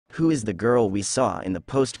Who is the girl we saw in the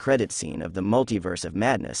post-credit scene of the Multiverse of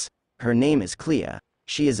Madness? Her name is Clea.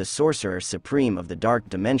 She is a sorcerer supreme of the Dark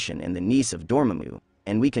Dimension and the niece of Dormammu,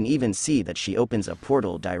 and we can even see that she opens a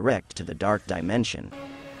portal direct to the Dark Dimension.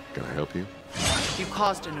 Can I help you? You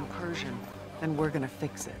caused an incursion, and we're gonna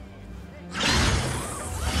fix it.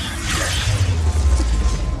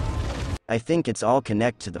 I think it's all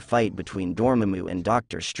connected to the fight between Dormammu and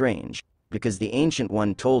Doctor Strange, because the Ancient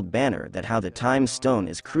One told Banner that how the Time Stone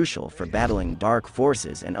is crucial for battling dark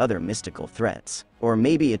forces and other mystical threats. Or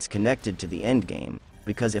maybe it's connected to the Endgame,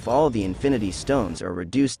 because if all the Infinity Stones are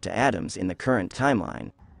reduced to atoms in the current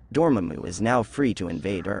timeline, Dormammu is now free to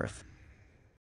invade Earth.